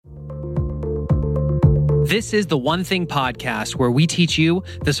This is the One Thing podcast, where we teach you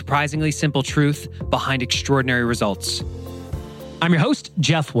the surprisingly simple truth behind extraordinary results. I'm your host,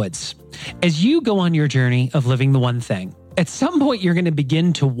 Jeff Woods. As you go on your journey of living the one thing, at some point you're going to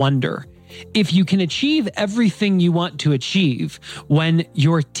begin to wonder if you can achieve everything you want to achieve when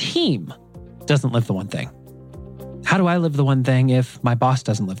your team doesn't live the one thing. How do I live the one thing if my boss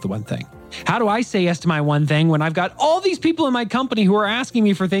doesn't live the one thing? How do I say yes to my one thing when I've got all these people in my company who are asking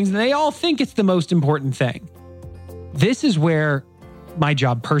me for things and they all think it's the most important thing? This is where my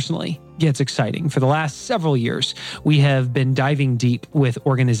job personally gets exciting. For the last several years, we have been diving deep with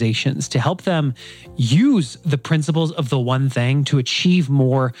organizations to help them use the principles of the one thing to achieve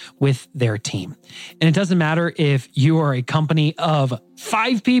more with their team. And it doesn't matter if you are a company of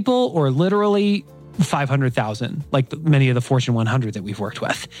 5 people or literally 500,000, like many of the Fortune 100 that we've worked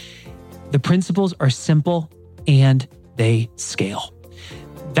with. The principles are simple and they scale.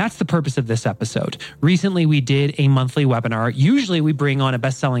 That's the purpose of this episode. Recently, we did a monthly webinar. Usually we bring on a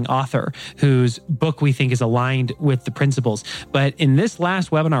best-selling author whose book we think is aligned with the principles. But in this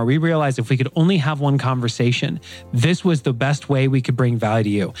last webinar, we realized if we could only have one conversation, this was the best way we could bring value to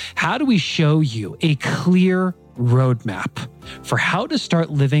you. How do we show you a clear roadmap for how to start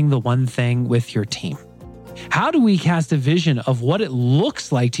living the one thing with your team? How do we cast a vision of what it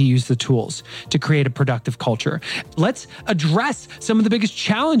looks like to use the tools to create a productive culture? Let's address some of the biggest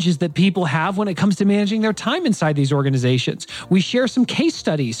challenges that people have when it comes to managing their time inside these organizations. We share some case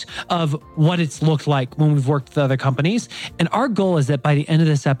studies of what it's looked like when we've worked with other companies. And our goal is that by the end of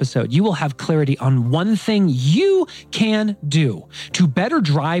this episode, you will have clarity on one thing you can do to better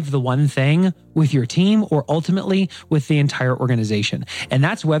drive the one thing with your team or ultimately with the entire organization. And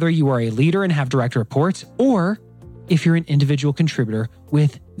that's whether you are a leader and have direct reports or if you're an individual contributor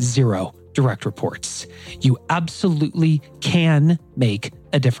with 0 direct reports. You absolutely can make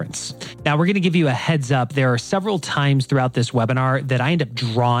a difference. Now, we're going to give you a heads up. There are several times throughout this webinar that I end up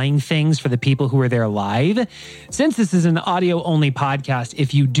drawing things for the people who are there live. Since this is an audio-only podcast,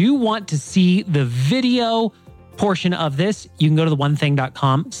 if you do want to see the video portion of this, you can go to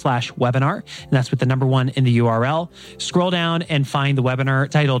theonething.com/webinar, and that's with the number 1 in the URL. Scroll down and find the webinar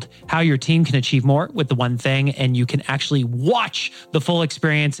titled How Your Team Can Achieve More with the One Thing, and you can actually watch the full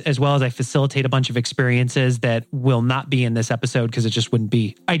experience, as well as I facilitate a bunch of experiences that will not be in this episode because it just wouldn't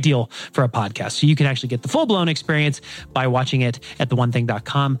be ideal for a podcast. So you can actually get the full-blown experience by watching it at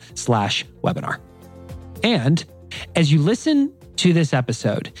theonething.com/webinar. And as you listen to this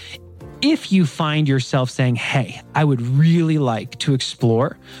episode, if you find yourself saying, hey, I would really like to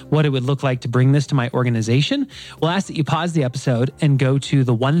explore what it would look like to bring this to my organization, we'll ask that you pause the episode and go to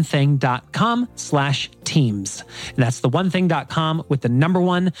theonething.com/teams. And that's theonething.com with the number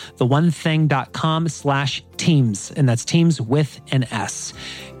 1, theonething.com/teams. And that's teams with an S.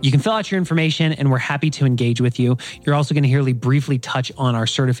 You can fill out your information and we're happy to engage with you. You're also going to hear me briefly touch on our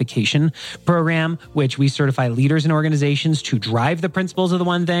certification program, which we certify leaders in organizations to drive the principles of the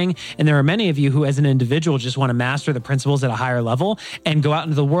one thing. And there are many of you who as an individual just want to master the principles at a higher level and go out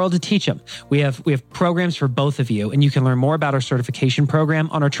into the world to teach them. We have programs for both of you, and you can learn more about our certification program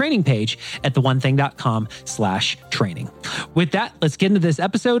on our training page at theonething.com/training. With that, let's get into this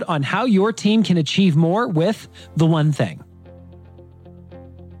episode on how your team can achieve more with the one thing.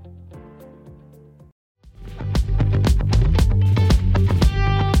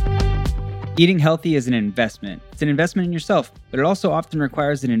 Eating healthy is an investment. It's an investment in yourself, but it also often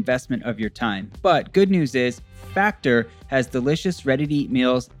requires an investment of your time. But good news is, Factor has delicious, ready-to-eat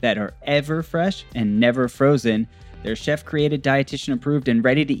meals that are ever fresh and never frozen. They're chef-created, dietitian-approved, and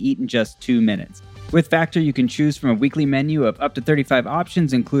ready to eat in just 2 minutes. With Factor, you can choose from a weekly menu of up to 35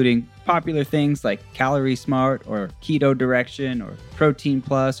 options, including popular things like Calorie Smart or Keto Direction or Protein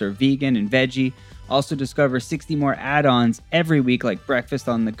Plus or Vegan and Veggie. Also discover 60 more add-ons every week, like breakfast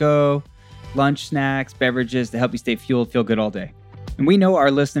on the go, lunch snacks, beverages to help you stay fueled, feel good all day. And we know our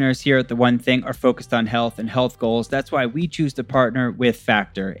listeners here at The One Thing are focused on health and health goals. That's why we choose to partner with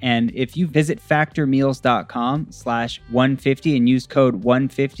Factor. And if you visit factormeals.com/150 and use code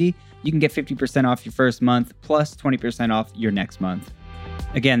 150, you can get 50% off your first month plus 20% off your next month.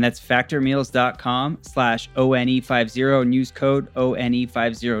 Again, that's factormeals.com/ONE50 and use code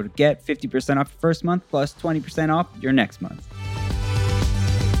ONE50 to get 50% off your first month plus 20% off your next month.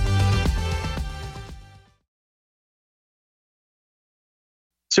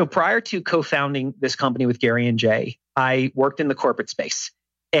 So prior to co-founding this company with Gary and Jay, I worked in the corporate space.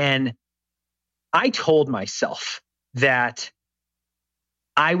 And I told myself that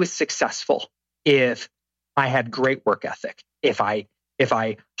I was successful if I had great work ethic, if I if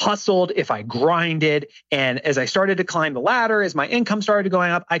I hustled, if I grinded. And as I started to climb the ladder, as my income started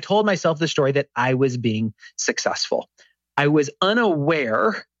going up, I told myself the story that I was being successful. I was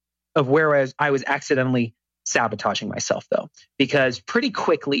unaware of where I was accidentally sabotaging myself, though, because pretty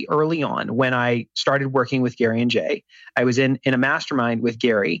quickly early on, when I started working with Gary and Jay, I was in a mastermind with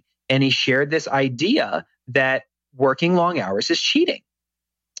Gary, and he shared this idea that working long hours is cheating.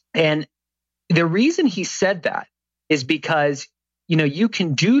 And the reason he said that is because, you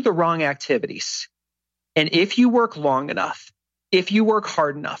can do the wrong activities. And if you work long enough, if you work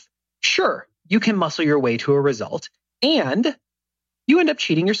hard enough, sure, you can muscle your way to a result, and you end up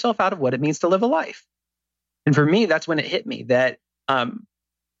cheating yourself out of what it means to live a life. And for me, that's when it hit me that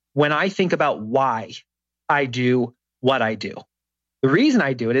when I think about why I do what I do, the reason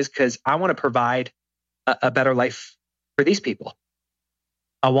I do it is because I want to provide a better life for these people.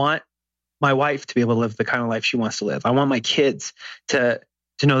 I want my wife to be able to live the kind of life she wants to live. I want my kids to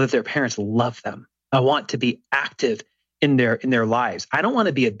know that their parents love them. I want to be active in their lives. I don't want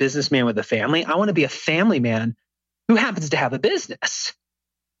to be a businessman with a family. I want to be a family man who happens to have a business.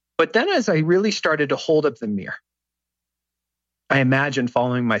 But then as I really started to hold up the mirror, I imagined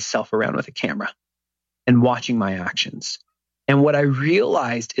following myself around with a camera and watching my actions. And what I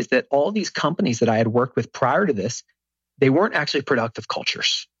realized is that all these companies that I had worked with prior to this, they weren't actually productive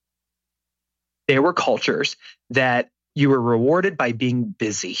cultures. They were cultures that you were rewarded by being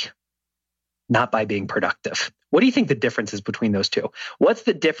busy, not by being productive. What do you think the difference is between those two? What's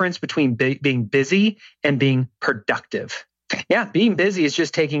the difference between being busy and being productive? Yeah, being busy is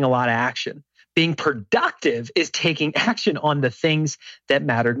just taking a lot of action. Being productive is taking action on the things that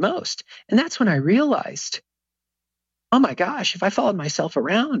mattered most. And that's when I realized, oh my gosh, if I followed myself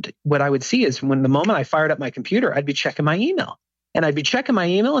around, what I would see is when the moment I fired up my computer, I'd be checking my email. And I'd be checking my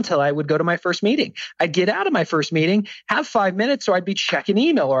email until I would go to my first meeting. I'd get out of my first meeting, have 5 minutes, so I'd be checking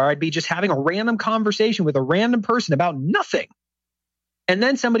email, or I'd be just having a random conversation with a random person about nothing. And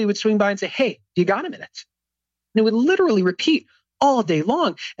then somebody would swing by and say, hey, you got a minute? And it would literally repeat all day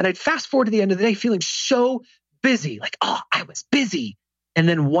long. And I'd fast forward to the end of the day feeling so busy, like, oh, I was busy. And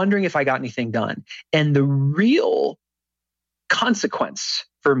then wondering if I got anything done. And the real consequence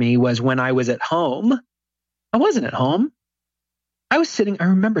for me was when I was at home, I wasn't at home. I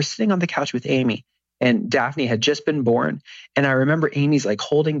remember sitting on the couch with Amy, and Daphne had just been born. And I remember Amy's like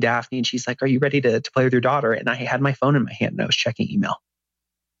holding Daphne, and she's like, are you ready to play with your daughter? And I had my phone in my hand and I was checking email.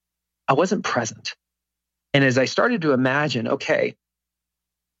 I wasn't present. And as I started to imagine, okay,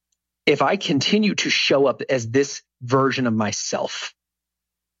 if I continue to show up as this version of myself,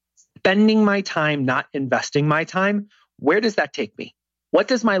 spending my time, not investing my time, where does that take me? What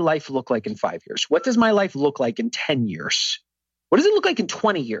does my life look like in 5 years? What does my life look like in 10 years? What does it look like in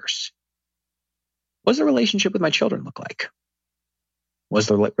 20 years? What does the relationship with my children look like? What does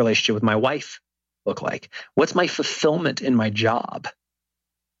the relationship with my wife look like? What's my fulfillment in my job?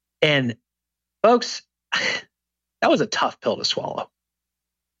 And folks, that was a tough pill to swallow.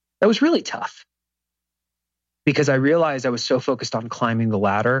 That was really tough because I realized I was so focused on climbing the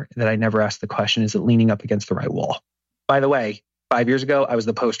ladder that I never asked the question, is it leaning up against the right wall? By the way, 5 years ago, I was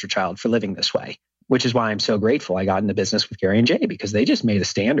the poster child for living this way, which is why I'm so grateful I got into business with Gary and Jay, because they just made a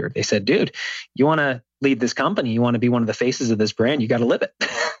standard. They said, dude, you want to lead this company, you want to be one of the faces of this brand, you got to live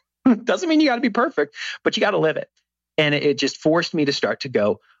it. Doesn't mean you got to be perfect, but you got to live it. And it just forced me to start to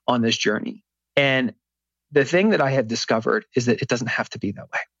go on this journey. And the thing that I have discovered is that it doesn't have to be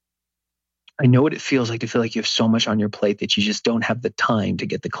that way. I know what it feels like to feel like you have so much on your plate that you just don't have the time to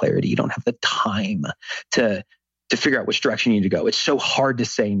get the clarity. You don't have the time to figure out which direction you need to go. It's so hard to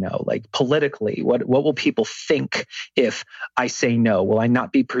say no. Like politically, what will people think if I say no? Will I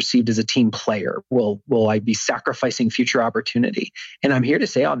not be perceived as a team player? Will I be sacrificing future opportunity? And I'm here to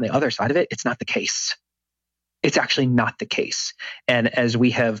say on the other side of it, it's not the case. It's actually not the case. And as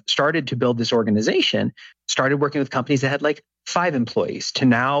we have started to build this organization, started working with companies that had like 5 employees to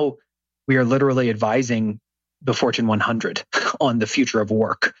now we are literally advising the Fortune 100 on the future of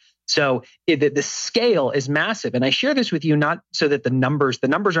work. So the scale is massive. And I share this with you not so that the numbers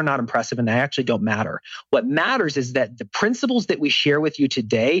are not impressive and they actually don't matter. What matters is that the principles that we share with you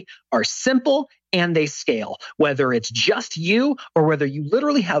today are simple and they scale. Whether it's just you or whether you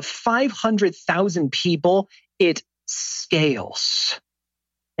literally have 500,000 people, it scales.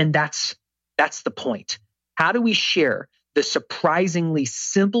 And that's the point. How do we share the surprisingly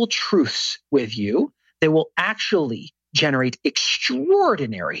simple truths with you that will actually generate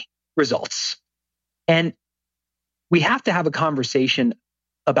extraordinary results? And we have to have a conversation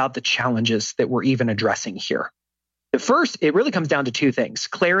about the challenges that we're even addressing here. The first, it really comes down to 2 things,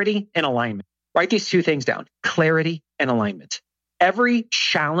 clarity and alignment. Write these 2 things down, clarity and alignment. Every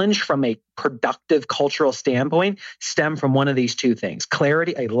challenge from a productive cultural standpoint stem from one of these two things: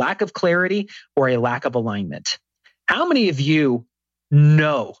 clarity, a lack of clarity, or a lack of alignment. How many of you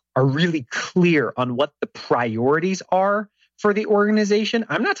are really clear on what the priorities are for the organization?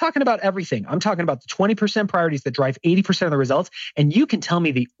 I'm not talking about everything. I'm talking about the 20% priorities that drive 80% of the results. And you can tell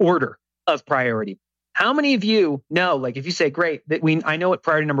me the order of priority. How many of you know, like if you say, great, I know what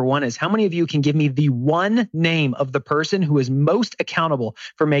priority number one is, how many of you can give me the one name of the person who is most accountable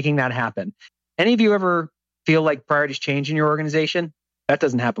for making that happen? Any of you ever feel like priorities change in your organization? That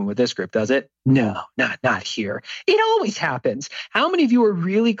doesn't happen with this group, does it? No, not here. It always happens. How many of you are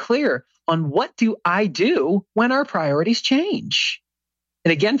really clear on what do I do when our priorities change?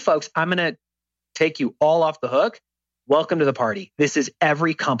 And again, folks, I'm going to take you all off the hook. Welcome to the party. This is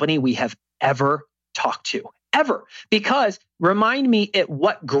every company we have ever talked to, ever. Because remind me at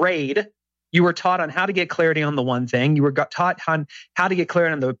what grade you were taught on how to get clarity on the one thing. You were taught on how to get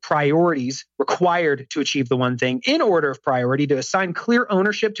clarity on the priorities required to achieve the one thing in order of priority, to assign clear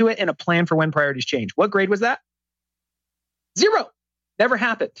ownership to it and a plan for when priorities change. What grade was that? 0. Never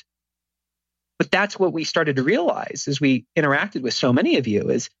happened. But that's what we started to realize as we interacted with so many of you,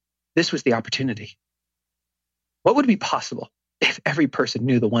 is this was the opportunity. What would be possible if every person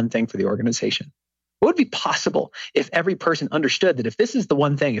knew the one thing for the organization? What would be possible if every person understood that if this is the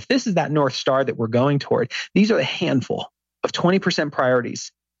one thing, if this is that North Star that we're going toward, these are the handful of 20%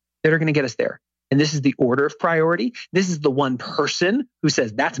 priorities that are going to get us there. And this is the order of priority. This is the one person who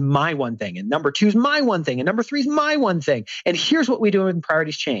says, that's my one thing. And number 2 is my one thing. And number 3 is my one thing. And here's what we do when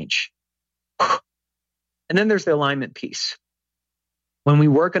priorities change. And then there's the alignment piece. When we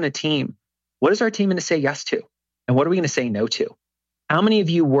work on a team, what is our team going to say yes to? And what are we going to say no to? How many of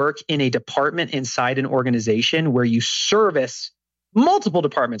you work in a department inside an organization where you service multiple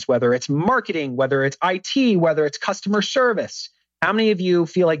departments, whether it's marketing, whether it's IT, whether it's customer service? How many of you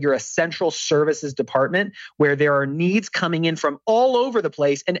feel like you're a central services department where there are needs coming in from all over the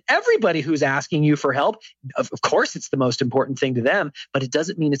place, and everybody who's asking you for help, of course, it's the most important thing to them, but it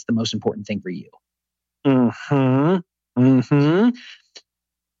doesn't mean it's the most important thing for you. How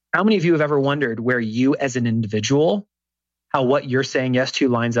many of you have ever wondered where you as an individual, how what you're saying yes to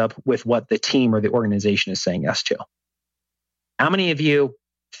lines up with what the team or the organization is saying yes to? How many of you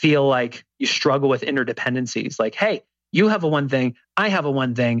feel like you struggle with interdependencies? Like, hey, you have a one thing, I have a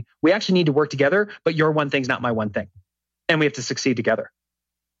one thing. We actually need to work together, but your one thing's not my one thing. And we have to succeed together.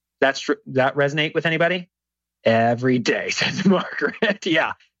 That resonate with anybody? Every day, says Margaret.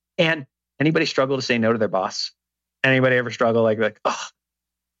 Yeah. And anybody struggle to say no to their boss? Anybody ever struggle like, oh,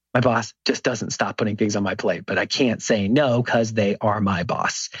 my boss just doesn't stop putting things on my plate, but I can't say no because they are my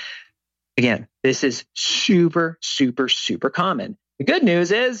boss. Again, this is super, super, super common. The good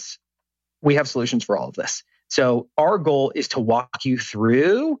news is we have solutions for all of this. So our goal is to walk you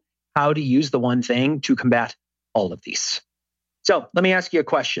through how to use the one thing to combat all of these. So let me ask you a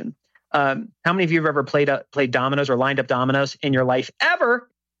question. How many of you have ever played dominoes or lined up dominoes in your life ever?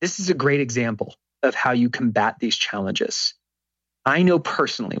 This is a great example of how you combat these challenges. I know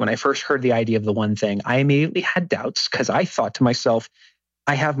personally, when I first heard the idea of the one thing, I immediately had doubts because I thought to myself,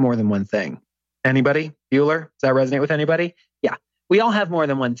 I have more than one thing. Anybody? Bueller? Does that resonate with anybody? Yeah, we all have more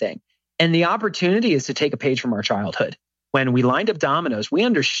than one thing. And the opportunity is to take a page from our childhood. When we lined up dominoes, we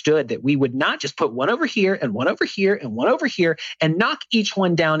understood that we would not just put one over here and one over here and one over here and knock each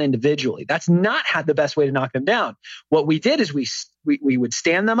one down individually. That's not the best way to knock them down. What we did is we would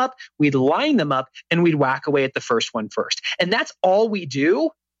stand them up, we'd line them up, and we'd whack away at the first one first. And that's all we do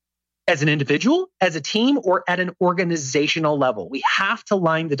as an individual, as a team, or at an organizational level. We have to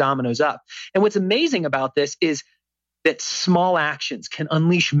line the dominoes up. And what's amazing about this is that small actions can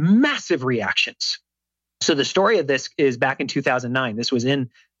unleash massive reactions. So the story of this is back in 2009. This was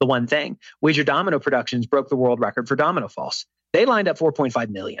in The One Thing. Wager Domino Productions broke the world record for domino falls. They lined up 4.5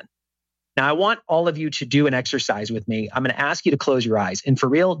 million. Now, I want all of you to do an exercise with me. I'm going to ask you to close your eyes. And for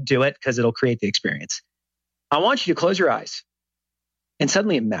real, do it because it'll create the experience. I want you to close your eyes and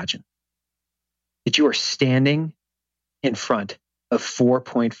suddenly imagine that you are standing in front of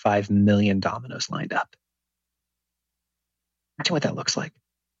 4.5 million dominoes lined up. Imagine what that looks like.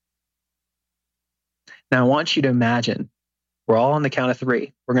 Now, I want you to imagine we're all on the count of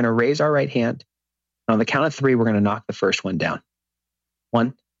 3. We're going to raise our right hand. And on the count of 3, we're going to knock the first one down.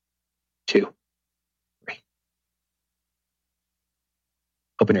 1, 2, 3.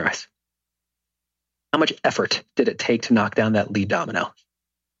 Open your eyes. How much effort did it take to knock down that lead domino?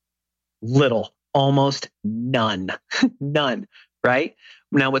 Little, almost none. None, right?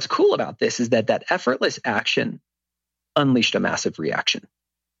 Now, what's cool about this is that effortless action unleashed a massive reaction.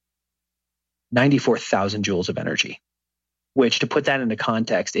 94,000 joules of energy. which, to put that into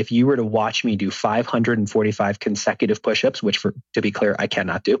context, if you were to watch me do 545 consecutive push-ups, which to be clear, I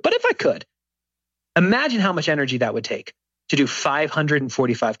cannot do, but if I could, imagine how much energy that would take to do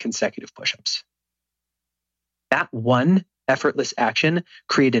 545 consecutive push-ups. That one effortless action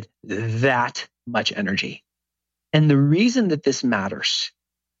created that much energy. And the reason that this matters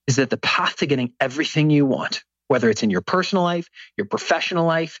is that the path to getting everything you want, whether it's in your personal life, your professional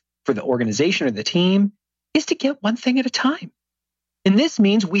life, for the organization or the team, is to get one thing at a time. And this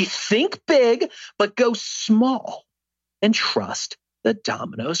means we think big, but go small and trust the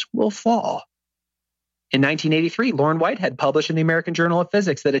dominoes will fall. In 1983, Lauren Whitehead published in the American Journal of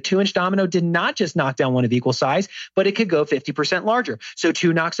Physics that a 2-inch domino did not just knock down one of equal size, but it could go 50% larger. So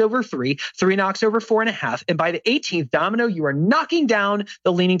 2 knocks over 3, 3 knocks over 4.5, and by the 18th domino, you are knocking down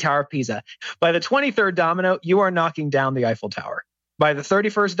the Leaning Tower of Pisa. By the 23rd domino, you are knocking down the Eiffel Tower. By the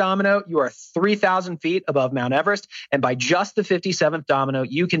 31st domino, you are 3,000 feet above Mount Everest. And by just the 57th domino,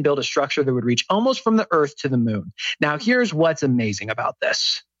 you can build a structure that would reach almost from the Earth to the moon. Now, here's what's amazing about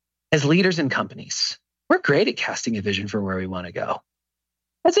this. As leaders in companies, we're great at casting a vision for where we want to go.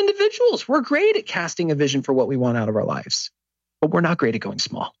 As individuals, we're great at casting a vision for what we want out of our lives, but we're not great at going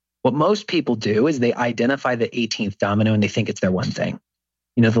small. What most people do is they identify the 18th domino and they think it's their one thing.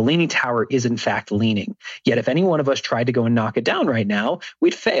 You know, the Leaning Tower is in fact leaning. Yet if any one of us tried to go and knock it down right now,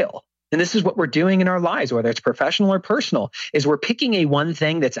 we'd fail. And this is what we're doing in our lives, whether it's professional or personal, is we're picking a one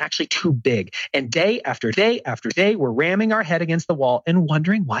thing that's actually too big. And day after day after day, we're ramming our head against the wall and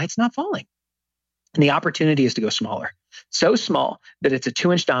wondering why it's not falling. And the opportunity is to go smaller. So small that it's a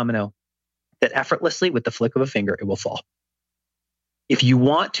 2-inch domino that effortlessly, with the flick of a finger, it will fall. If you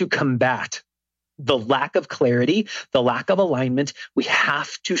want to combat the lack of clarity, the lack of alignment, we have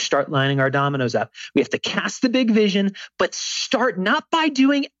to start lining our dominoes up. We have to cast the big vision, but start not by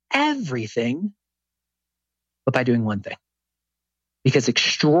doing everything, but by doing one thing. Because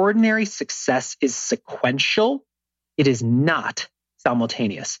extraordinary success is sequential. It is not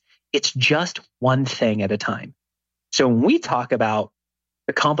simultaneous. It's just one thing at a time. So when we talk about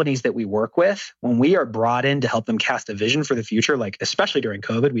the companies that we work with, when we are brought in to help them cast a vision for the future, like especially during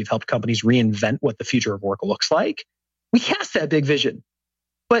COVID, we've helped companies reinvent what the future of work looks like. We cast that big vision,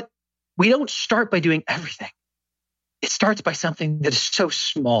 but we don't start by doing everything. It starts by something that is so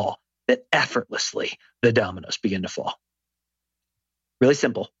small that effortlessly the dominoes begin to fall. Really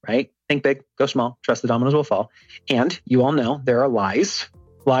simple, right? Think big, go small, trust the dominoes will fall. And you all know there are lies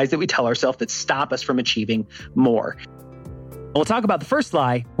that we tell ourselves that stop us from achieving more. We'll talk about the first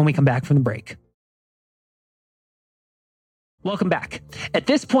lie when we come back from the break. Welcome back. At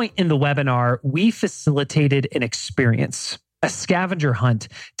this point in the webinar, we facilitated an experience, a scavenger hunt,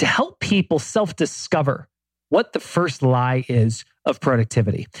 to help people self-discover what the first lie is of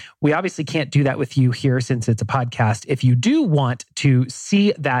productivity. We obviously can't do that with you here since it's a podcast. If you do want to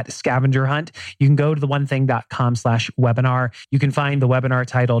see that scavenger hunt, you can go to theonething.com/webinar. You can find the webinar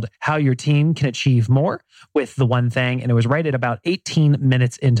titled How Your Team Can Achieve More with the One Thing. And it was right at about 18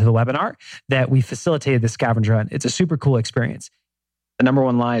 minutes into the webinar that we facilitated the scavenger hunt. It's a super cool experience. The number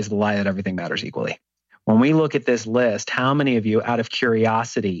one lie is the lie that everything matters equally. When we look at this list, how many of you, out of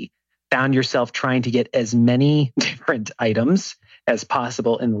curiosity, found yourself trying to get as many different items as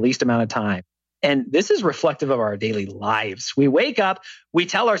possible in the least amount of time? And this is reflective of our daily lives. We wake up, we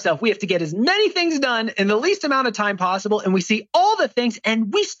tell ourselves we have to get as many things done in the least amount of time possible. And we see all the things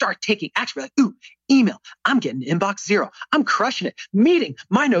and we start taking action. We're like, ooh, email, I'm getting inbox 0. I'm crushing it. Meeting,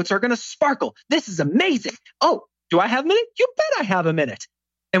 my notes are going to sparkle. This is amazing. Oh, do I have a minute? You bet I have a minute.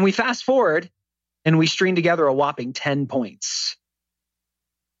 And we fast forward and we string together a whopping 10 points.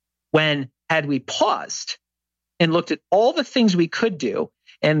 When had we paused and looked at all the things we could do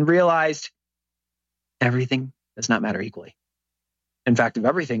and realized everything does not matter equally. In fact, of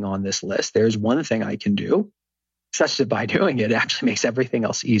everything on this list, there's one thing I can do, such that by doing it, it actually makes everything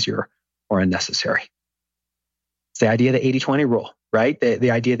else easier or unnecessary. It's the idea of the 80-20 rule, right?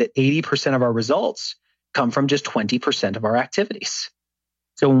 The idea that 80% of our results come from just 20% of our activities.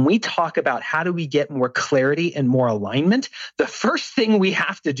 So when we talk about how do we get more clarity and more alignment, the first thing we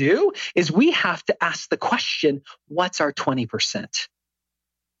have to do is we have to ask the question, what's our 20%?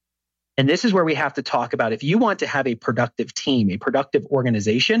 And this is where we have to talk about, if you want to have a productive team, a productive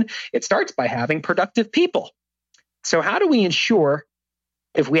organization, it starts by having productive people. So how do we ensure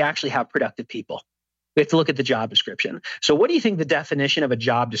if we actually have productive people? We have to look at the job description. So what do you think the definition of a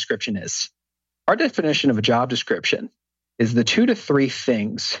job description is? Our definition of a job description is the 2 to 3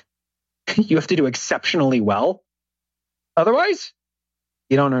 things you have to do exceptionally well. Otherwise,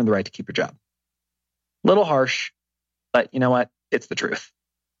 you don't earn the right to keep your job. A little harsh, but you know what? It's the truth.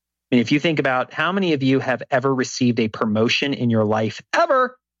 I mean, if you think about how many of you have ever received a promotion in your life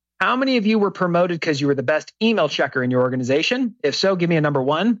ever, how many of you were promoted because you were the best email checker in your organization? If so, give me a number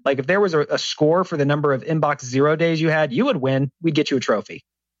one. Like if there was a score for the number of inbox zero days you had, you would win. We'd get you a trophy.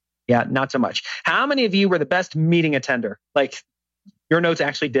 Yeah, not so much. How many of you were the best meeting attender? Like your notes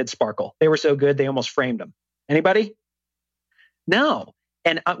actually did sparkle. They were so good, they almost framed them. Anybody? No.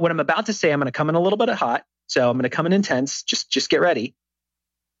 And what I'm about to say, I'm going to come in a little bit hot. So I'm going to come in intense. Just get ready.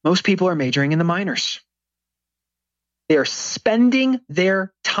 Most people are majoring in the minors. They are spending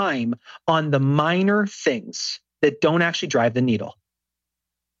their time on the minor things that don't actually drive the needle.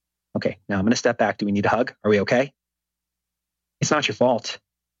 Okay, now I'm going to step back. Do we need a hug? Are we okay? It's not your fault.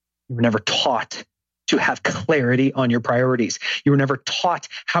 You were never taught to have clarity on your priorities. You were never taught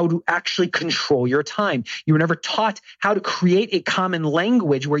how to actually control your time. You were never taught how to create a common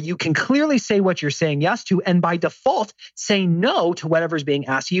language where you can clearly say what you're saying yes to, and by default, say no to whatever's being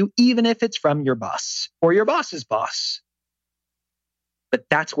asked of you, even if it's from your boss or your boss's boss. But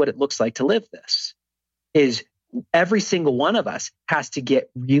that's what it looks like to live this, is every single one of us has to get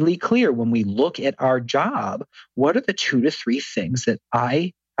really clear when we look at our job, what are the 2 to 3 things that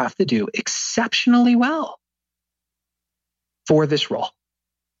I have to do exceptionally well for this role?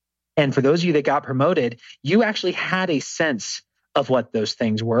 And for those of you that got promoted, you actually had a sense of what those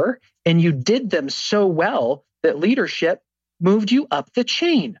things were, and you did them so well that leadership moved you up the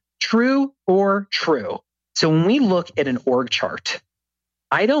chain. True or true? So when we look at an org chart,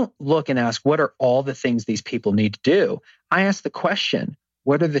 I don't look and ask, what are all the things these people need to do? I ask the question,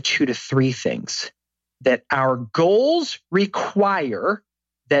 what are the 2 to 3 things that our goals require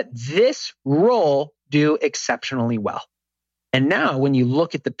that this role do exceptionally well? And now when you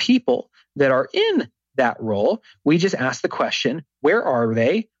look at the people that are in that role, we just ask the question, where are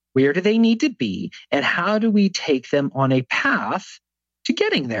they? Where do they need to be? And how do we take them on a path to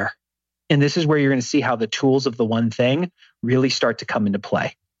getting there? And this is where you're going to see how the tools of the one thing really start to come into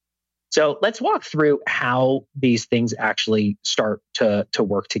play. So let's walk through how these things actually start to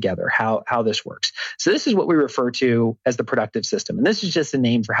work together, how this works. So this is what we refer to as the productive system. And this is just a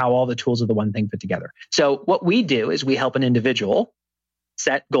name for how all the tools of the one thing fit together. So what we do is we help an individual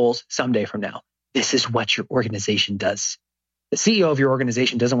set goals someday from now. This is what your organization does. The CEO of your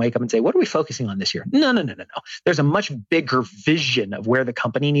organization doesn't wake up and say, what are we focusing on this year? No. There's a much bigger vision of where the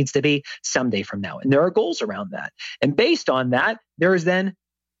company needs to be someday from now. And there are goals around that. And based on that, there is then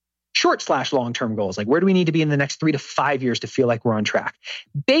short/long-term goals. Like, where do we need to be in the next 3 to 5 years to feel like we're on track?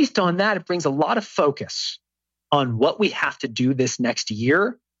 Based on that, it brings a lot of focus on what we have to do this next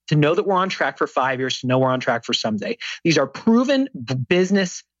year to know that we're on track for 5 years, to know we're on track for someday. These are proven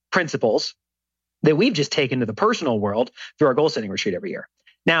business principles that we've just taken to the personal world through our goal setting retreat every year.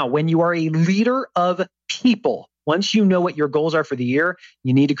 Now, when you are a leader of people, once you know what your goals are for the year,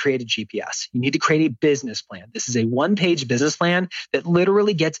 you need to create a GPS. You need to create a business plan. This is a one-page business plan that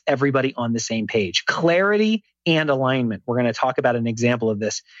literally gets everybody on the same page. Clarity and alignment. We're going to talk about an example of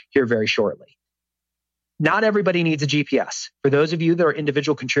this here very shortly. Not everybody needs a GPS. For those of you that are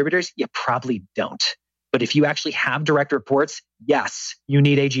individual contributors, you probably don't. But if you actually have direct reports, yes, you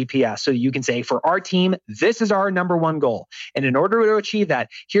need a GPS. So you can say, for our team, this is our number one goal. And in order to achieve that,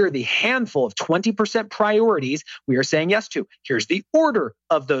 here are the handful of 20% priorities we are saying yes to. Here's the order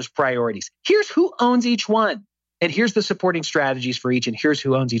of those priorities. Here's who owns each one. And here's the supporting strategies for each. And here's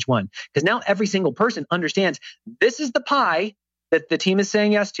who owns each one. Because now every single person understands this is the pie that the team is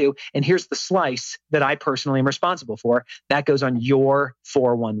saying yes to. And here's the slice that I personally am responsible for. That goes on your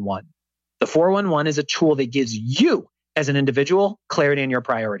 411. The 411 is a tool that gives you, as an individual, clarity in your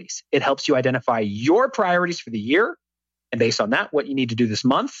priorities. It helps you identify your priorities for the year, and based on that, what you need to do this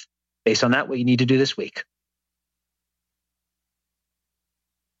month, based on that, what you need to do this week.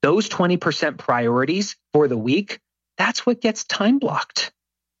 Those 20% priorities for the week, that's what gets time blocked.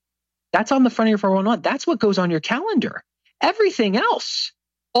 That's on the front of your 411. That's what goes on your calendar. Everything else,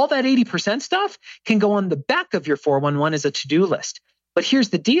 all that 80% stuff, can go on the back of your 411 as a to-do list. But here's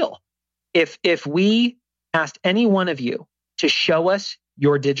the deal. If we asked any one of you to show us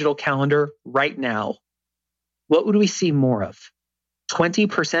your digital calendar right now, what would we see more of?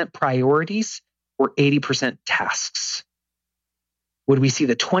 20% priorities or 80% tasks? Would we see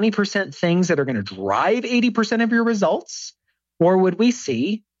the 20% things that are going to drive 80% of your results? Or would we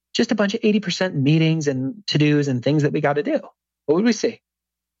see just a bunch of 80% meetings and to-dos and things that we got to do? What would we see?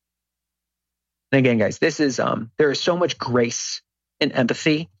 And again, guys, this is there is so much grace and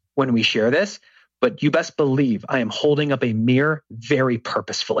empathy when we share this, but you best believe I am holding up a mirror very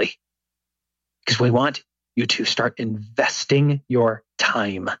purposefully, because we want you to start investing your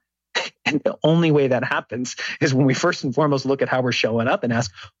time And the only way that happens is when we first and foremost look at how we're showing up and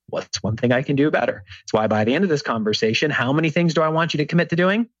ask, what's one thing I can do better? That's why by the end of this conversation, how many things do I want you to commit to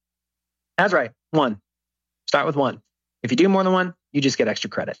doing? That's right, 1. Start with 1. If you do more than 1, you just get extra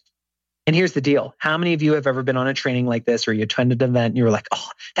credit. And here's the deal. How many of you have ever been on a training like this, or you attended an event and you were like, oh,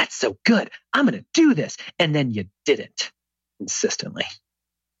 that's so good, I'm going to do this. And then you didn't consistently.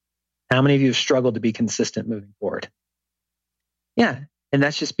 How many of you have struggled to be consistent moving forward? Yeah. And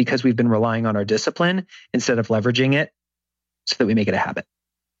that's just because we've been relying on our discipline instead of leveraging it so that we make it a habit.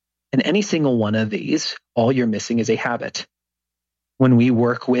 And any single one of these, all you're missing is a habit. When we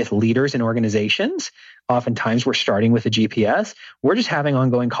work with leaders and organizations, oftentimes we're starting with a GPS. We're just having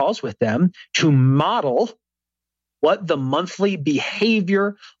ongoing calls with them to model what the monthly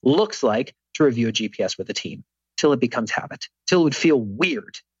behavior looks like to review a GPS with a team till it becomes habit, till it would feel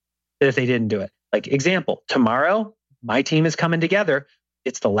weird that if they didn't do it. Like example, tomorrow, my team is coming together.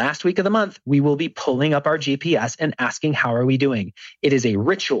 It's the last week of the month. We will be pulling up our GPS and asking, how are we doing? It is a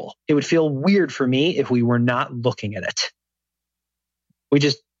ritual. It would feel weird for me if we were not looking at it. We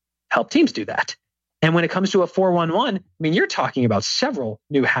just help teams do that. And when it comes to a 411, I mean, you're talking about several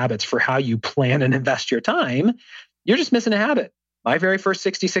new habits for how you plan and invest your time. You're just missing a habit. My very first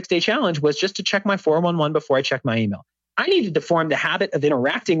 66-day challenge was just to check my 411 before I checked my email. I needed to form the habit of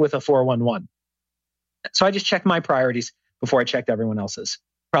interacting with a 411. So I just checked my priorities before I checked everyone else's.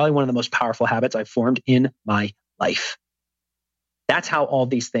 Probably one of the most powerful habits I've formed in my life. That's how all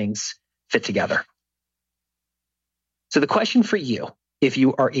these things fit together. So the question for you, if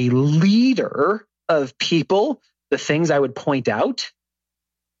you are a leader of people, the things I would point out,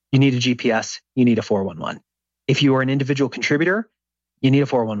 you need a GPS, you need a 411. If you are an individual contributor, you need a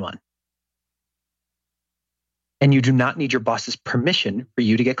 411. And you do not need your boss's permission for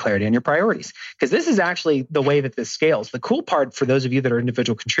you to get clarity on your priorities. Because this is actually the way that this scales. The cool part for those of you that are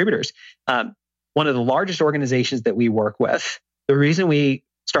individual contributors, one of the largest organizations that we work with, the reason we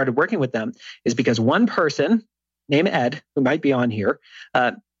started working with them is because one person named Ed, who might be on here,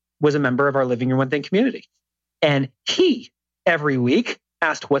 was a member of our Living Your One Thing community. And he, every week,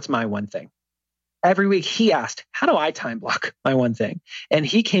 asked, what's my one thing? Every week he asked, how do I time block my one thing? And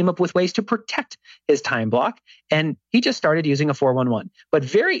he came up with ways to protect his time block. And he just started using a 411. But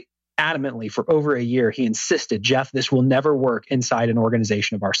very adamantly for over a year, he insisted, Jeff, this will never work inside an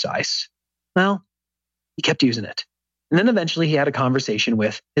organization of our size. Well, he kept using it. And then eventually he had a conversation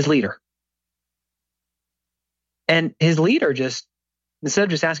with his leader. And his leader just, instead of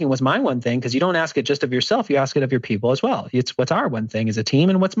just asking what's my one thing, because you don't ask it just of yourself, you ask it of your people as well. It's what's our one thing as a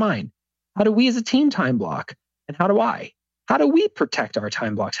team and what's mine. How do we as a team time block? And how do I? How do we protect our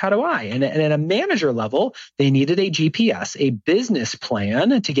time blocks? How do I? And at a manager level, they needed a GPS, a business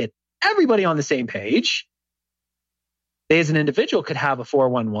plan to get everybody on the same page. They as an individual could have a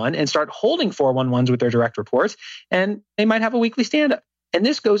 411 and start holding 411s with their direct reports, and they might have a weekly stand-up. And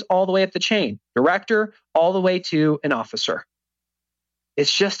this goes all the way up the chain, director, all the way to an officer.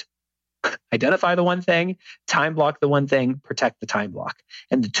 It's just identify the one thing, time block the one thing, protect the time block.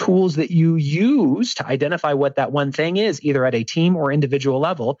 And the tools that you use to identify what that one thing is, either at a team or individual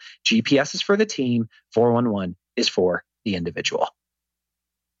level, GPS is for the team, 411 is for the individual.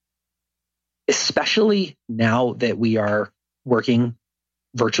 Especially now that we are working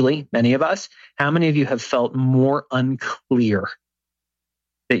virtually, many of us, how many of you have felt more unclear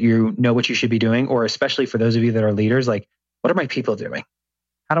that you know what you should be doing? Or especially for those of you that are leaders, like, what are my people doing?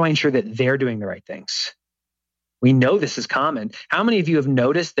 How do I ensure that they're doing the right things? We know this is common. How many of you have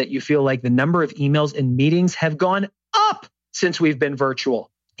noticed that you feel like the number of emails and meetings have gone up since we've been virtual?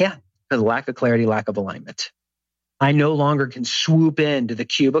 Yeah, because lack of clarity, lack of alignment. I no longer can swoop into the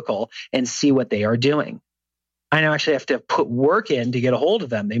cubicle and see what they are doing. I now actually have to put work in to get a hold of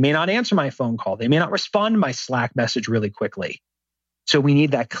them. They may not answer my phone call. They may not respond to my Slack message really quickly. So we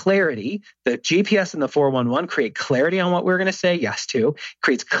need that clarity. The GPS and the 411 create clarity on what we're going to say yes to,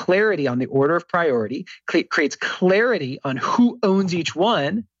 creates clarity on the order of priority, creates clarity on who owns each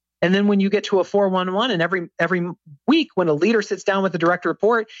one. And then when you get to a 411 and every week when a leader sits down with the direct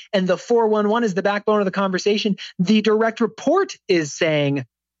report and the 411 is the backbone of the conversation, the direct report is saying,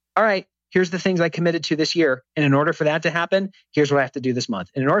 all right, here's the things I committed to this year. And in order for that to happen, here's what I have to do this month.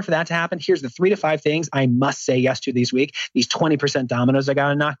 And in order for that to happen, here's the 3 to 5 things I must say yes to this week. These 20% dominoes I got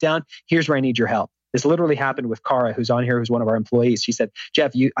to knock down. Here's where I need your help. This literally happened with Cara, who's on here, who's one of our employees. She said,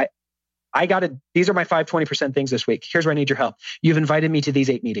 Jeff, these are my 20% things this week. Here's where I need your help. You've invited me to these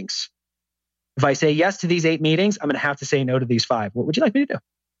 8 meetings. If I say yes to these 8 meetings, I'm going to have to say no to these 5. What would you like me to do?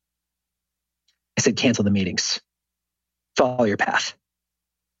 I said, cancel the meetings. Follow your path.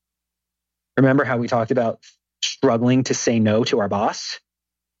 Remember how we talked about struggling to say no to our boss?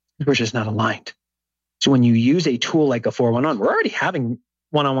 We're just not aligned. So when you use a tool like a 411, we're already having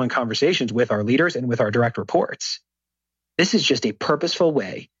one-on-one conversations with our leaders and with our direct reports. This is just a purposeful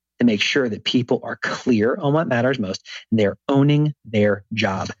way to make sure that people are clear on what matters most and they're owning their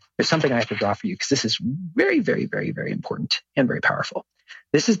job. There's something I have to draw for you because this is very, very, very, very important and very powerful.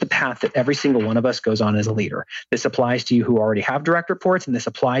 This is the path that every single one of us goes on as a leader. This applies to you who already have direct reports, and this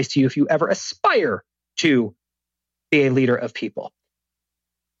applies to you if you ever aspire to be a leader of people.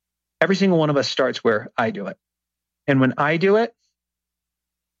 Every single one of us starts where I do it. And when I do it,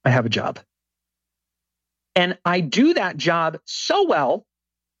 I have a job. And I do that job so well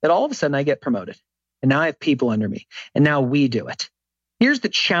that all of a sudden I get promoted. And now I have people under me. And now we do it. Here's the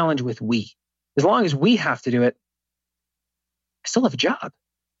challenge with we. As long as we have to do it, I still have a job.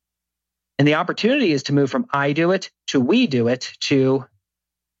 And the opportunity is to move from I do it to we do it to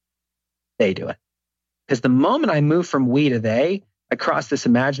they do it. Because the moment I move from we to they, I cross this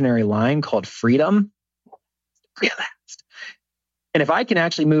imaginary line called freedom. Relaxed. And if I can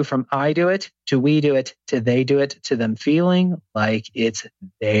actually move from I do it to we do it to they do it to them feeling like it's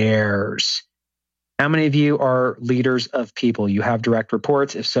theirs. How many of you are leaders of people? You have direct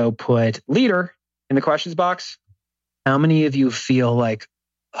reports? If so, put leader in the questions box. How many of you feel like,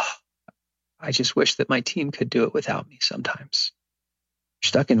 oh, I just wish that my team could do it without me sometimes? You're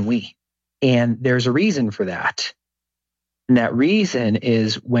stuck in we. And there's a reason for that. And that reason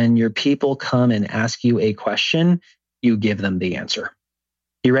is when your people come and ask you a question, you give them the answer.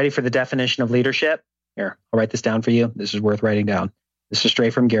 You ready for the definition of leadership? Here, I'll write this down for you. This is worth writing down. This is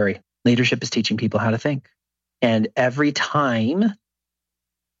straight from Gary. Leadership is teaching people how to think. And every time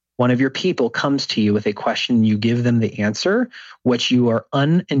one of your people comes to you with a question, you give them the answer. What you are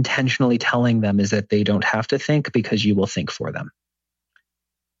unintentionally telling them is that they don't have to think because you will think for them.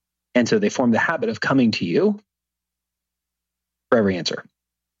 And so they form the habit of coming to you for every answer.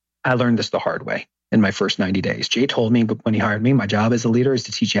 I learned this the hard way in my first 90 days. Jay told me when he hired me, my job as a leader is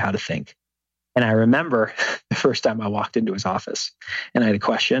to teach you how to think. And I remember the first time I walked into his office and I had a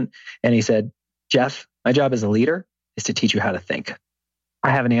question and he said, Jeff, my job as a leader is to teach you how to think.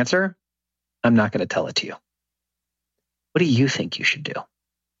 I have an answer. I'm not going to tell it to you. What do you think you should do?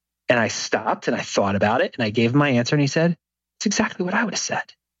 And I stopped and I thought about it and I gave him my answer and he said, it's exactly what I would have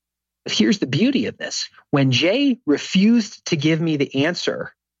said. But here's the beauty of this. When Jay refused to give me the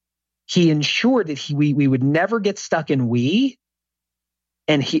answer, he ensured that we would never get stuck in we,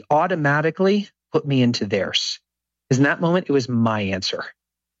 and he automatically put me into theirs. Because in that moment, it was my answer.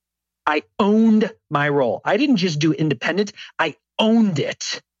 I owned my role. I didn't just do independent. I owned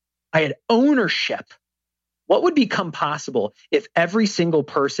it. I had ownership. What would become possible if every single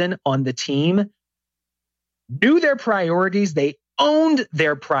person on the team knew their priorities, they owned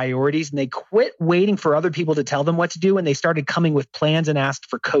their priorities, and they quit waiting for other people to tell them what to do, and they started coming with plans and asked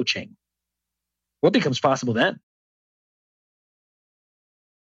for coaching? What becomes possible then?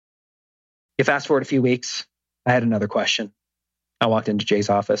 You fast forward a few weeks, I had another question. I walked into Jay's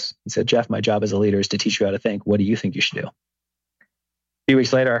office. He said, Jeff, my job as a leader is to teach you how to think. What do you think you should do? A few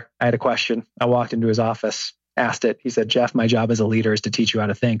weeks later, I had a question. I walked into his office, asked it. He said, Jeff, my job as a leader is to teach you how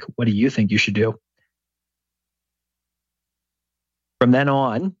to think. What do you think you should do? From then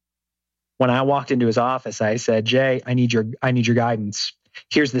on, when I walked into his office, I said, Jay, I need your guidance.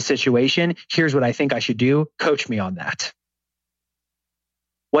 Here's the situation. Here's what I think I should do. Coach me on that.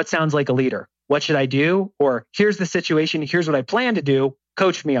 What sounds like a leader? What should I do? Or here's the situation. Here's what I plan to do.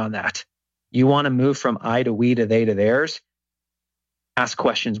 Coach me on that. You want to move from I to we to they to theirs? Ask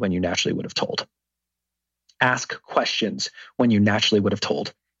questions when you naturally would have told. Ask questions when you naturally would have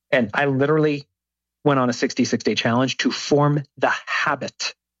told. And I literally went on a 66-day challenge to form the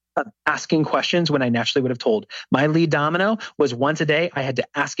habit of asking questions when I naturally would have told. My lead domino was once a day, I had to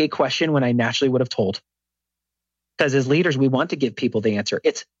ask a question when I naturally would have told. Because as leaders, we want to give people the answer.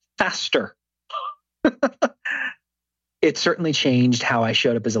 It's faster. It certainly changed how I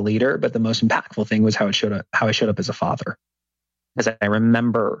showed up as a leader, but the most impactful thing was how I showed up as a father. As I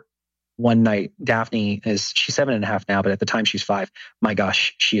remember one night, Daphne she's 7.5 now, but at the time she's 5. My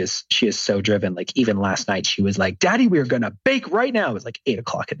gosh, she is so driven. Like even last night, she was like, Daddy, we're going to bake right now. It was like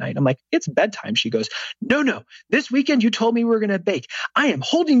 8:00 at night. I'm like, it's bedtime. She goes, no, this weekend you told me we were going to bake. I am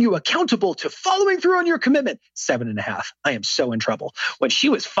holding you accountable to following through on your commitment. 7.5. I am so in trouble. When she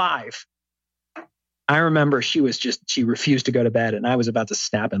was 5, I remember she refused to go to bed and I was about to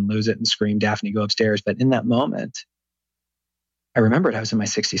snap and lose it and scream, Daphne, go upstairs. But in that moment, I remembered I was in my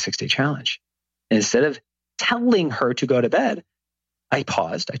 66-day challenge. And instead of telling her to go to bed, I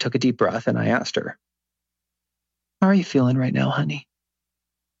paused, I took a deep breath, and I asked her, how are you feeling right now, honey?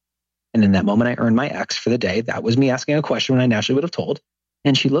 And in that moment, I earned my X for the day. That was me asking a question when I naturally would have told.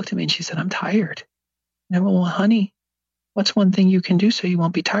 And she looked at me and she said, I'm tired. And I went, well, honey, what's one thing you can do so you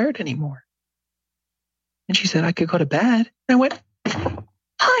won't be tired anymore? And she said, I could go to bed. And I went,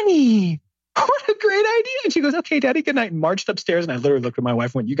 honey, what a great idea. And she goes, okay, Daddy, good night. And marched upstairs. And I literally looked at my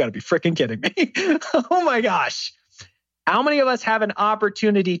wife and went, you got to be freaking kidding me. Oh my gosh. How many of us have an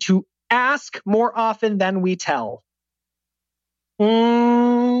opportunity to ask more often than we tell?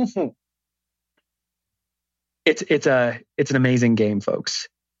 Mm-hmm. It's an amazing game, folks.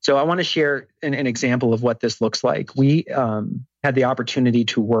 So I want to share an example of what this looks like. We had the opportunity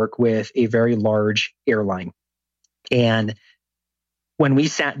to work with a very large airline. And when we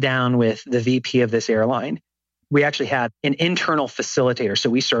sat down with the VP of this airline, we actually had an internal facilitator. So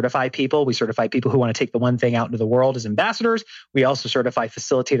we certify people. We certify people who want to take the one thing out into the world as ambassadors. We also certify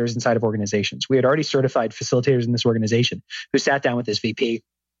facilitators inside of organizations. We had already certified facilitators in this organization who sat down with this VP.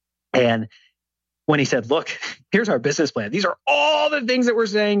 And when he said, look, here's our business plan. These are all the things that we're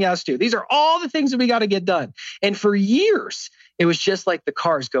saying yes to. These are all the things that we got to get done. And for years, it was just like the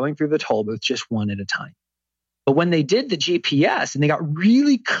cars going through the toll booth, just one at a time. But when they did the GPS and they got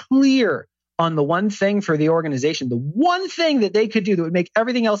really clear on the one thing for the organization, the one thing that they could do that would make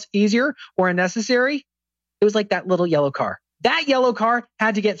everything else easier or unnecessary, it was like that little yellow car. That yellow car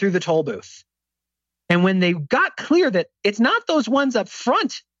had to get through the toll booth. And when they got clear that it's not those ones up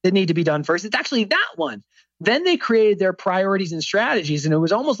front that need to be done first, it's actually that one. Then they created their priorities and strategies. And it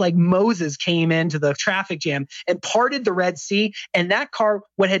was almost like Moses came into the traffic jam and parted the Red Sea. And that car,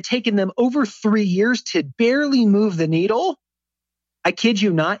 what had taken them over 3 years to barely move the needle, I kid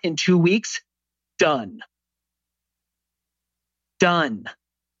you not, in 2 weeks, done. Done.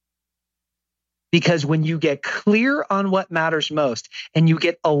 Because when you get clear on what matters most and you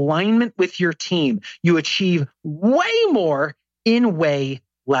get alignment with your team, you achieve way more in way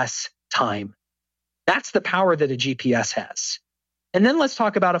less time. That's the power that a GPS has. And then let's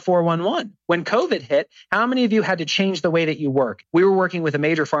talk about a 411. When COVID hit, how many of you had to change the way that you work? We were working with a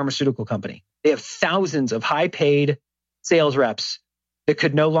major pharmaceutical company. They have thousands of high-paid sales reps that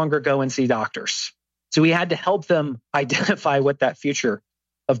could no longer go and see doctors. So we had to help them identify what that future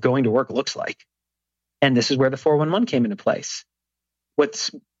of going to work looks like. And this is where the 411 came into place.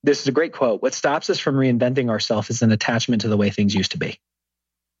 This is a great quote. What stops us from reinventing ourselves is an attachment to the way things used to be.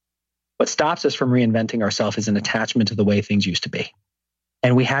 What stops us from reinventing ourselves is an attachment to the way things used to be.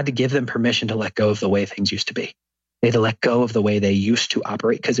 And we had to give them permission to let go of the way things used to be. They had to let go of the way they used to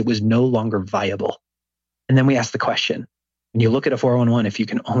operate because it was no longer viable. And then we asked the question, when you look at a 411, if you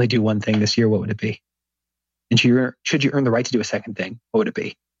can only do one thing this year, what would it be? And should you earn the right to do a second thing, what would it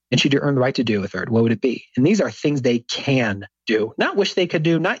be? And should you earn the right to do a third, what would it be? And these are things they can do, not wish they could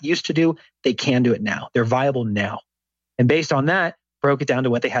do, not used to do. They can do it now. They're viable now. And based on that, broke it down to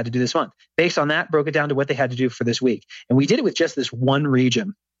what they had to do this month. Based on that, broke it down to what they had to do for this week. And we did it with just this one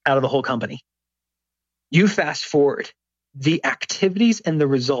region out of the whole company. You fast forward, the activities and the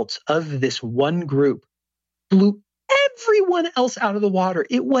results of this one group blew everyone else out of the water.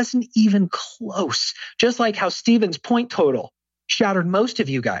 It wasn't even close. Just like how Steven's point total shattered most of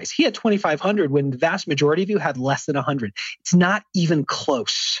you guys. He had 2,500 when the vast majority of you had less than 100. It's not even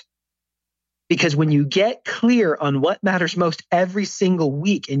close. Because when you get clear on what matters most every single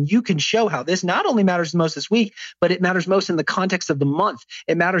week, and you can show how this not only matters most this week, but it matters most in the context of the month.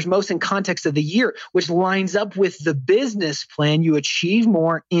 It matters most in context of the year, which lines up with the business plan. You achieve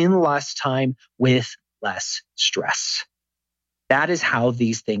more in less time with less stress. That is how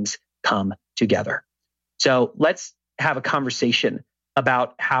these things come together. So let's have a conversation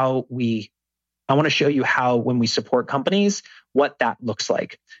about how I want to show you how when we support companies, what that looks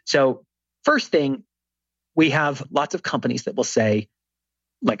like. So first thing, we have lots of companies that will say,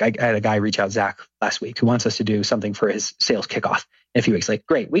 like I had a guy reach out, Zach, last week, who wants us to do something for his sales kickoff in a few weeks. Like,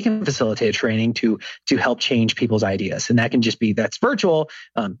 great, we can facilitate a training to help change people's ideas. And that can just be, that's virtual.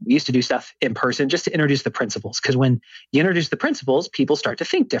 We used to do stuff in person just to introduce the principles. Because when you introduce the principles, people start to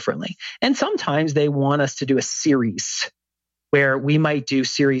think differently. And sometimes they want us to do a series where we might do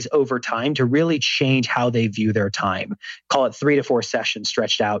series over time to really change how they view their time. Call it 3 to 4 sessions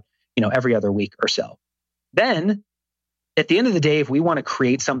stretched out, every other week or so. Then at the end of the day, if we want to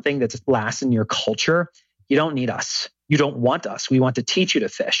create something that lasts in your culture, you don't need us. You don't want us. We want to teach you to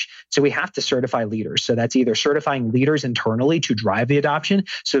fish. So we have to certify leaders. So that's either certifying leaders internally to drive the adoption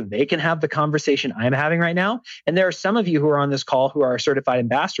so they can have the conversation I'm having right now. And there are some of you who are on this call who are certified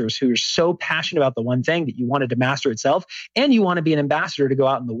ambassadors who are so passionate about the one thing that you wanted to master itself, and you want to be an ambassador to go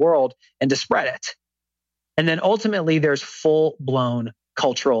out in the world and to spread it. And then ultimately, there's full-blown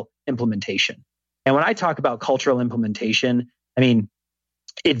cultural implementation. And when I talk about cultural implementation, I mean,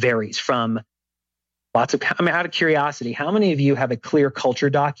 it varies from Out of curiosity, how many of you have a clear culture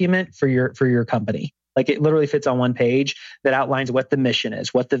document for your company? Like it literally fits on one page that outlines what the mission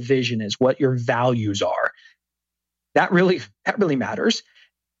is, what the vision is, what your values are. That really matters.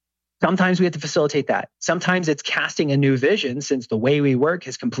 Sometimes we have to facilitate that. Sometimes it's casting a new vision since the way we work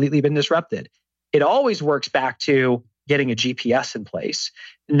has completely been disrupted. It always works back to getting a GPS in place.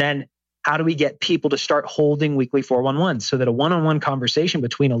 And then how do we get people to start holding weekly 411s so that a one-on-one conversation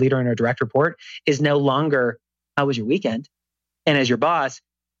between a leader and a direct report is no longer, how was your weekend? And as your boss,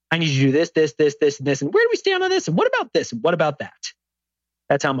 I need you to do this, this, this, this, and this. And where do we stand on this? And what about this? And what about that?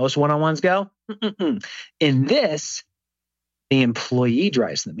 That's how most one-on-ones go. In this, the employee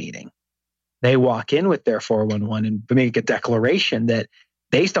drives the meeting. They walk in with their 411 and make a declaration that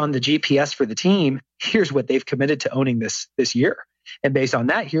based on the GPS for the team, here's what they've committed to owning this year. And based on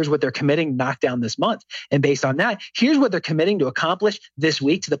that, here's what they're committing to knock down this month. And based on that, here's what they're committing to accomplish this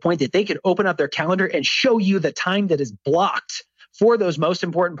week to the point that they can open up their calendar and show you the time that is blocked for those most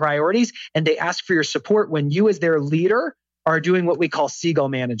important priorities. And they ask for your support when you as their leader are doing what we call seagull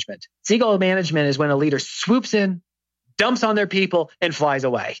management. Seagull management is when a leader swoops in, dumps on their people, and flies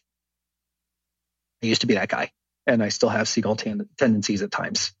away. I used to be that guy, and I still have seagull tendencies at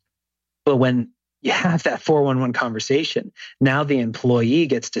times. But when you have that 411 conversation, now the employee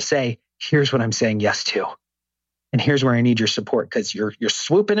gets to say, here's what I'm saying yes to. And here's where I need your support because you're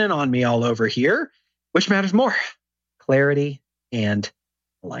swooping in on me all over here. Which matters more? Clarity and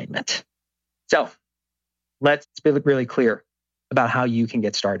alignment. So let's be really clear about how you can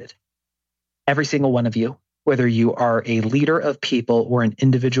get started. Every single one of you, whether you are a leader of people or an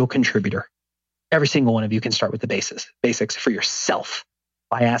individual contributor, every single one of you can start with the basics for yourself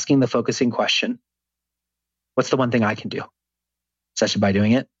by asking the focusing question, what's the one thing I can do? Such that by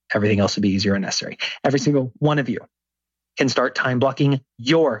doing it, everything else will be easier and necessary. Every single one of you can start time blocking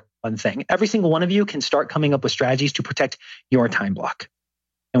your one thing. Every single one of you can start coming up with strategies to protect your time block.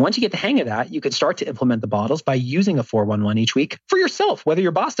 And once you get the hang of that, you can start to implement the bottles by using a 411 each week for yourself, whether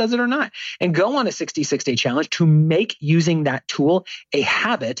your boss does it or not, and go on a 66-day challenge to make using that tool a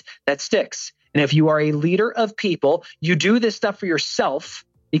habit that sticks. And if you are a leader of people, you do this stuff for yourself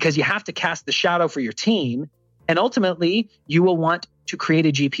because you have to cast the shadow for your team. And ultimately, you will want to create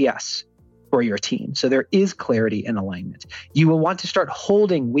a GPS for your team. So there is clarity and alignment. You will want to start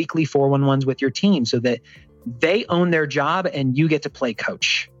holding weekly 411s with your team so that they own their job and you get to play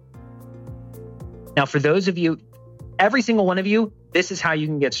coach. Now, for those of you, every single one of you, this is how you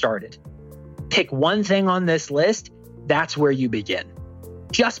can get started. Pick one thing on this list. That's where you begin.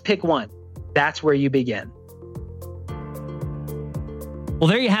 Just pick one. That's where you begin. Well,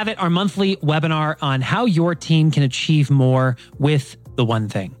 there you have it, our monthly webinar on how your team can achieve more with the one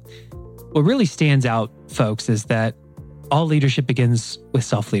thing. What really stands out, folks, is that all leadership begins with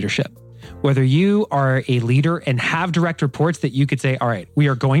self-leadership. Whether you are a leader and have direct reports that you could say, all right, we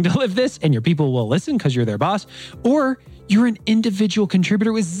are going to live this and your people will listen because you're their boss, or you're an individual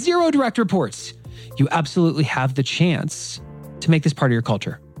contributor with zero direct reports, you absolutely have the chance to make this part of your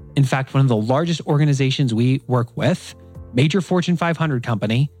culture. In fact, one of the largest organizations we work with, major Fortune 500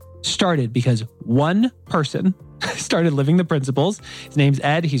 company, started because one person started living the principles. His name's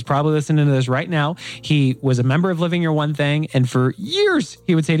Ed. He's probably listening to this right now. He was a member of Living Your One Thing. And for years,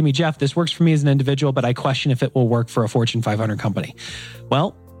 he would say to me, Jeff, this works for me as an individual, but I question if it will work for a Fortune 500 company.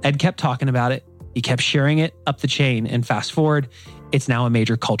 Well, Ed kept talking about it. He kept sharing it up the chain. And fast forward, it's now a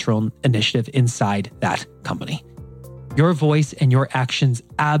major cultural initiative inside that company. Your voice and your actions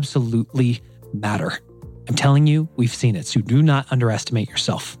absolutely matter. I'm telling you, we've seen it. So do not underestimate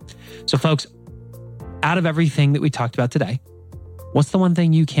yourself. So folks, out of everything that we talked about today, what's the one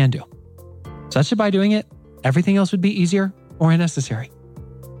thing you can do? Such that by doing it, everything else would be easier or unnecessary.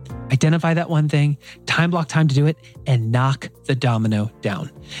 Identify that one thing, time block time to do it, and knock the domino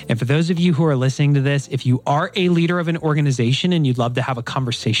down. And for those of you who are listening to this, if you are a leader of an organization and you'd love to have a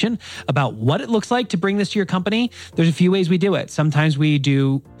conversation about what it looks like to bring this to your company, there's a few ways we do it. Sometimes we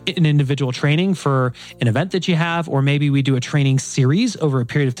do an individual training for an event that you have, or maybe we do a training series over a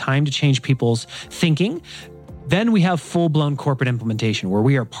period of time to change people's thinking. Then we have full-blown corporate implementation where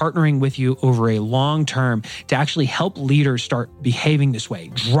we are partnering with you over a long term to actually help leaders start behaving this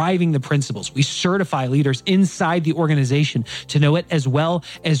way, driving the principles. We certify leaders inside the organization to know it as well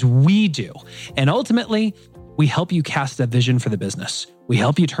as we do. And ultimately, we help you cast a vision for the business. We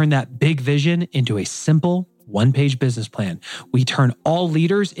help you turn that big vision into a simple one-page business plan. We turn all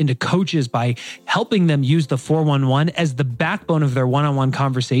leaders into coaches by helping them use the 411 as the backbone of their one-on-one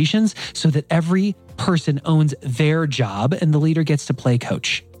conversations so that every person owns their job and the leader gets to play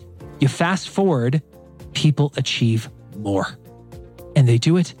coach. You fast forward, people achieve more. And they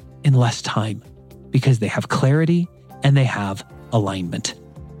do it in less time. because they have clarity and they have alignment.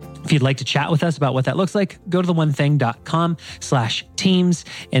 If you'd like to chat with us about what that looks like, go to theonething.com/teams.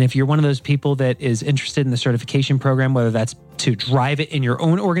 And if you're one of those people that is interested in the certification program, whether that's to drive it in your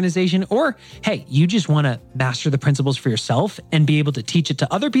own organization, or hey, you just want to master the principles for yourself and be able to teach it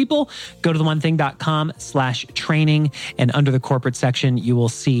to other people, go to theonething.com/training. And under the corporate section, you will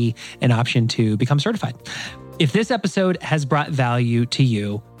see an option to become certified. If this episode has brought value to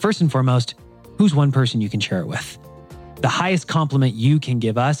you, first and foremost, who's one person you can share it with? The highest compliment you can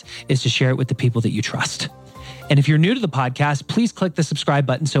give us is to share it with the people that you trust. And if you're new to the podcast, please click the subscribe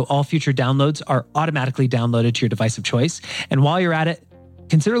button so all future downloads are automatically downloaded to your device of choice. And while you're at it,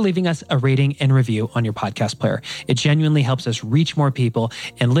 consider leaving us a rating and review on your podcast player. It genuinely helps us reach more people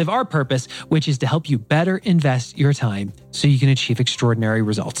and live our purpose, which is to help you better invest your time so you can achieve extraordinary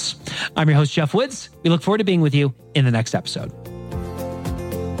results. I'm your host, Jeff Woods. We look forward to being with you in the next episode.